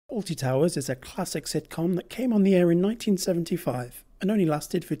Fawlty Towers is a classic sitcom that came on the air in 1975 and only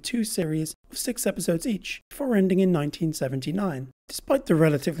lasted for 2 series of 6 episodes each before ending in 1979. Despite the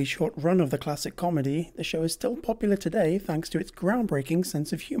relatively short run of the classic comedy, the show is still popular today thanks to its groundbreaking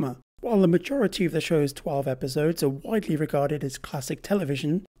sense of humour. While the majority of the show's 12 episodes are widely regarded as classic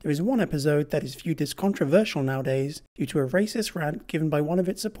television, there is one episode that is viewed as controversial nowadays due to a racist rant given by one of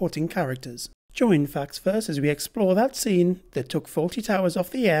its supporting characters. Join Facts First as we explore that scene that took Fawlty Towers off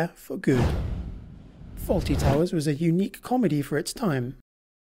the air for good. Fawlty Towers was a unique comedy for its time.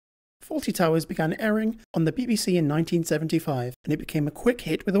 Fawlty Towers began airing on the BBC in 1975, and it became a quick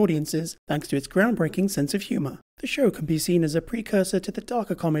hit with audiences thanks to its groundbreaking sense of humour. The show can be seen as a precursor to the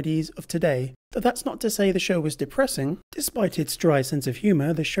darker comedies of today, though that's not to say the show was depressing. Despite its dry sense of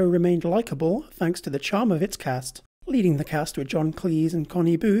humour, the show remained likeable thanks to the charm of its cast. Leading the cast were John Cleese and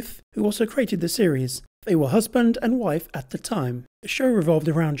Connie, who also created the series. They were husband and wife at the time. The show revolved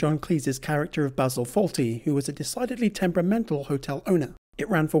around John Cleese's character of Basil Fawlty, who was a decidedly temperamental hotel owner. It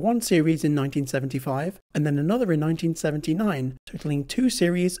ran for 1 series in 1975 and then another in 1979, totaling 2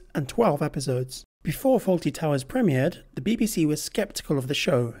 series and 12 episodes. Before Fawlty Towers premiered, the BBC was sceptical of the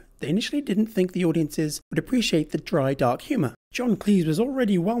show. They initially didn't think the audiences would appreciate the dry, dark humour. John Cleese was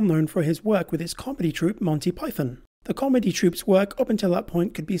already well known for his work with his comedy troupe Monty Python. The comedy troupe's work up until that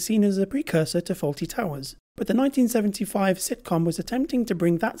point could be seen as a precursor to Fawlty Towers, but the 1975 sitcom was attempting to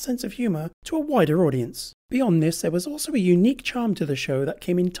bring that sense of humour to a wider audience. Beyond this, there was also a unique charm to the show that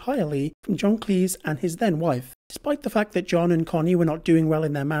came entirely from John Cleese and his then wife. Despite the fact that John and Connie were not doing well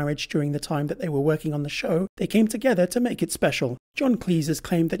in their marriage during the time that they were working on the show, they came together to make it special. John Cleese has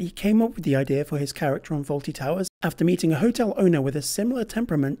claimed that he came up with the idea for his character on Fawlty Towers after meeting a hotel owner with a similar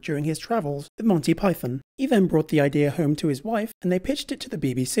temperament during his travels with Monty Python. He then brought the idea home to his wife and they pitched it to the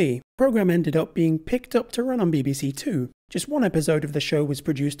BBC. The programme ended up being picked up to run on BBC Two. Just 1 episode of the show was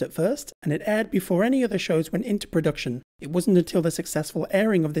produced at first, and it aired before any other shows went into production. It wasn't until the successful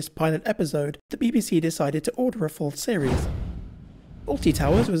airing of this pilot episode that the BBC decided to order a full series. Fawlty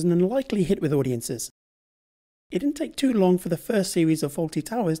Towers was an unlikely hit with audiences. It didn't take too long for the first series of Fawlty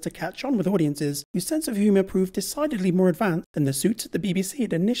Towers to catch on with audiences whose sense of humour proved decidedly more advanced than the suits that the BBC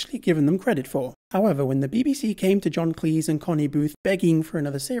had initially given them credit for. However, when the BBC came to John Cleese and Connie begging for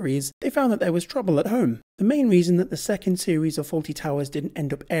another series, they found that there was trouble at home. The main reason that the second series of Fawlty Towers didn't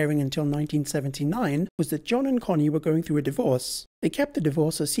end up airing until 1979 was that John and Connie were going through a divorce. They kept the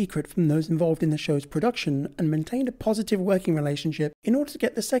divorce a secret from those involved in the show's production and maintained a positive working relationship in order to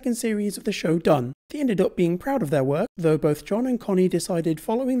get the second series of the show done. They ended up being proud of their work, though both John and Connie decided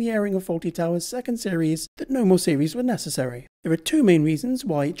following the airing of Fawlty Towers' second series that no more series were necessary. There are 2 main reasons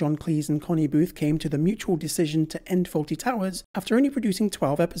why John Cleese and Connie came to the mutual decision to end Fawlty Towers after only producing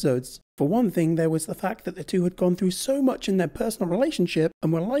 12 episodes. For one thing, there was the fact that the two had gone through so much in their personal relationship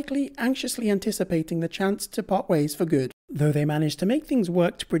and were likely anxiously anticipating the chance to part ways for good. Though they managed to make things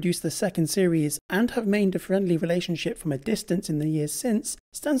work to produce the second series and have maintained a friendly relationship from a distance in the years since,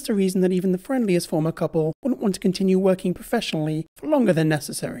 stands to reason that even the friendliest former couple wouldn't want to continue working professionally for longer than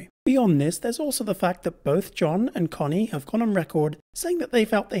necessary. Beyond this, there's also the fact that both John and Connie have gone on record saying that they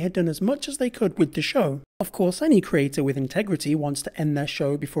felt they had done as much as they could with the show. Of course, any creator with integrity wants to end their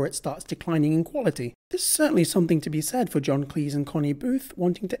show before it starts declining in quality. There's certainly something to be said for John Cleese and Connie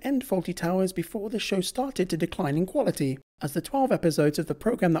wanting to end Fawlty Towers before the show started to decline in quality, as the 12 episodes of the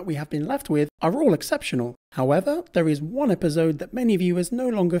programme that we have been left with are all exceptional. However, there is one episode that many viewers no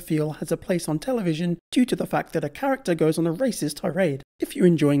longer feel has a place on television due to the fact that a character goes on a racist tirade. If you're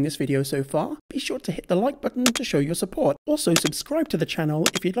enjoying this video so far, be sure to hit the like button to show your support. Also subscribe to the channel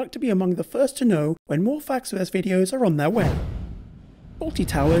if you'd like to be among the first to know when more Facts First videos are on their way. Fawlty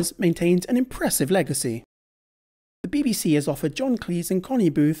Towers maintains an impressive legacy. The BBC has offered John Cleese and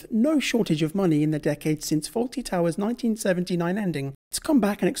Connie no shortage of money in the decades since Fawlty Towers' 1979 ending to come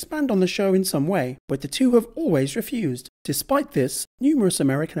back and expand on the show in some way, but the two have always refused. Despite this, numerous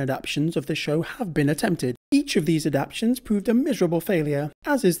American adaptations of the show have been attempted. Each of these adaptations proved a miserable failure,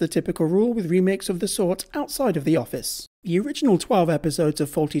 as is the typical rule with remakes of the sort outside of The Office. The original 12 episodes of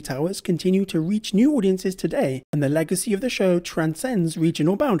Fawlty Towers continue to reach new audiences today, and the legacy of the show transcends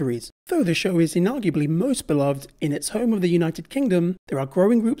regional boundaries. Though the show is inarguably most beloved in its home of the United Kingdom, there are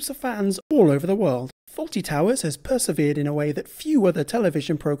growing groups of fans all over the world. Fawlty Towers has persevered in a way that few other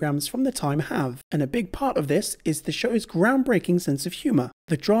television programs from the time have, and a big part of this is the show's groundbreaking sense of humour.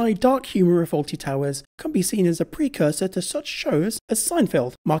 The dry, dark humour of Fawlty Towers can be seen as a precursor to such shows as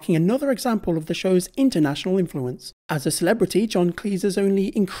Seinfeld, marking another example of the show's international influence. As a celebrity, John Cleese has only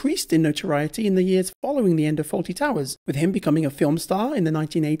increased in notoriety in the years following the end of Fawlty Towers, with him becoming a film star in the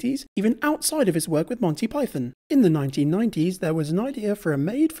 1980s, even outside of his work with Monty Python. In the 1990s, there was an idea for a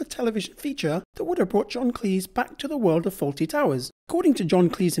made-for-television feature that would have brought John Cleese back to the world of Fawlty Towers. According to John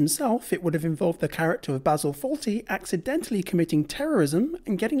Cleese himself, it would have involved the character of Basil Fawlty accidentally committing terrorism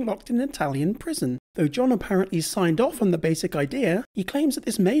and getting locked in an Italian prison. Though John apparently signed off on the basic idea, he claims that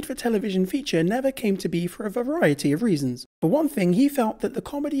this made-for-television feature never came to be for a variety of reasons. For one thing, he felt that the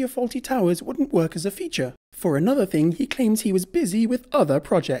comedy of Fawlty Towers wouldn't work as a feature. For another thing, he claims he was busy with other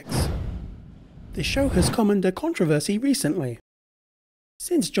projects. The show has come under controversy recently.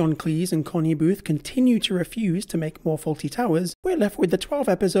 Since John Cleese and Connie continue to refuse to make more Fawlty Towers, we're left with the 12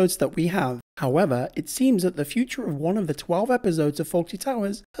 episodes that we have. However, it seems that the future of one of the 12 episodes of Fawlty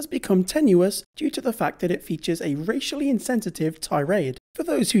Towers has become tenuous due to the fact that it features a racially insensitive tirade. For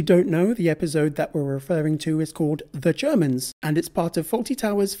those who don't know, the episode that we're referring to is called The Germans, and it's part of Fawlty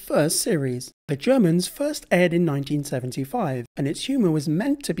Towers' first series. The Germans first aired in 1975, and its humour was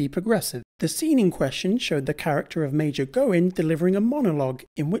meant to be progressive. The scene in question showed the character of Major Gowan delivering a monologue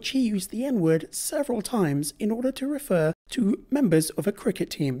in which he used the N-word several times in order to refer to members of a cricket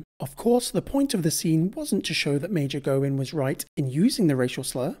team. Of course, the point of the scene wasn't to show that Major Gowan was right in using the racial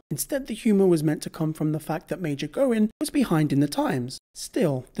slur. Instead, the humour was meant to come from the fact that Major Gowan was behind in the times.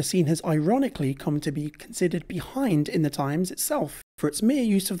 Still, the scene has ironically come to be considered behind in the times itself for its mere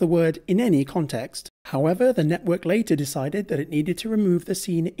use of the word in any context. However, the network later decided that it needed to remove the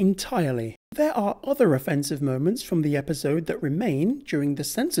scene entirely. There are other offensive moments from the episode that remain during the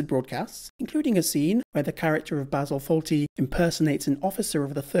censored broadcasts, including a scene where the character of Basil Fawlty impersonates an officer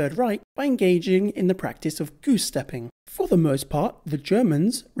of the Third Reich by engaging in the practice of goose-stepping. For the most part, The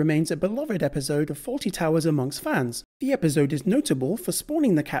Germans remains a beloved episode of Fawlty Towers amongst fans. The episode is notable for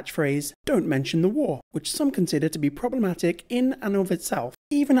spawning the catchphrase, "Don't mention the war," which some consider to be problematic in and of itself.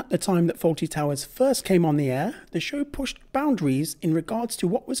 Even at the time that Fawlty Towers first came on the air, the show pushed boundaries in regards to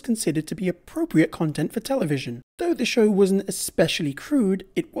what was considered to be appropriate content for television. Though the show wasn't especially crude,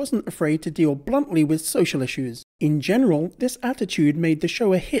 it wasn't afraid to deal bluntly with social issues. In general, this attitude made the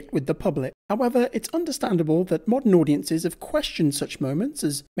show a hit with the public. However, it's understandable that modern audiences have questioned such moments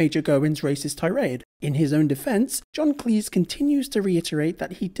as Major Gowan's racist tirade. In his own defense, John Cleese continues to reiterate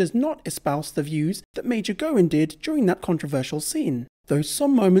that he does not espouse the views that Major Gowan did during that controversial scene. Though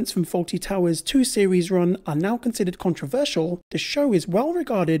some moments from Fawlty Towers' two-series run are now considered controversial, the show is well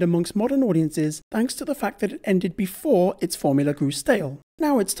regarded amongst modern audiences thanks to the fact that it ended before its formula grew stale.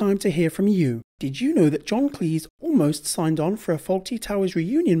 Now it's time to hear from you. Did you know that John Cleese almost signed on for a Fawlty Towers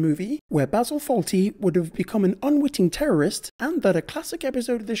reunion movie where Basil Fawlty would have become an unwitting terrorist, and that a classic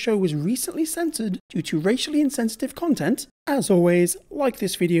episode of the show was recently censored due to racially insensitive content? As always, like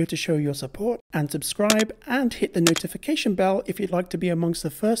this video to show your support, and subscribe and hit the notification bell if you'd like to be amongst the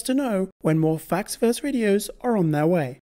first to know when more Facts Verse videos are on their way.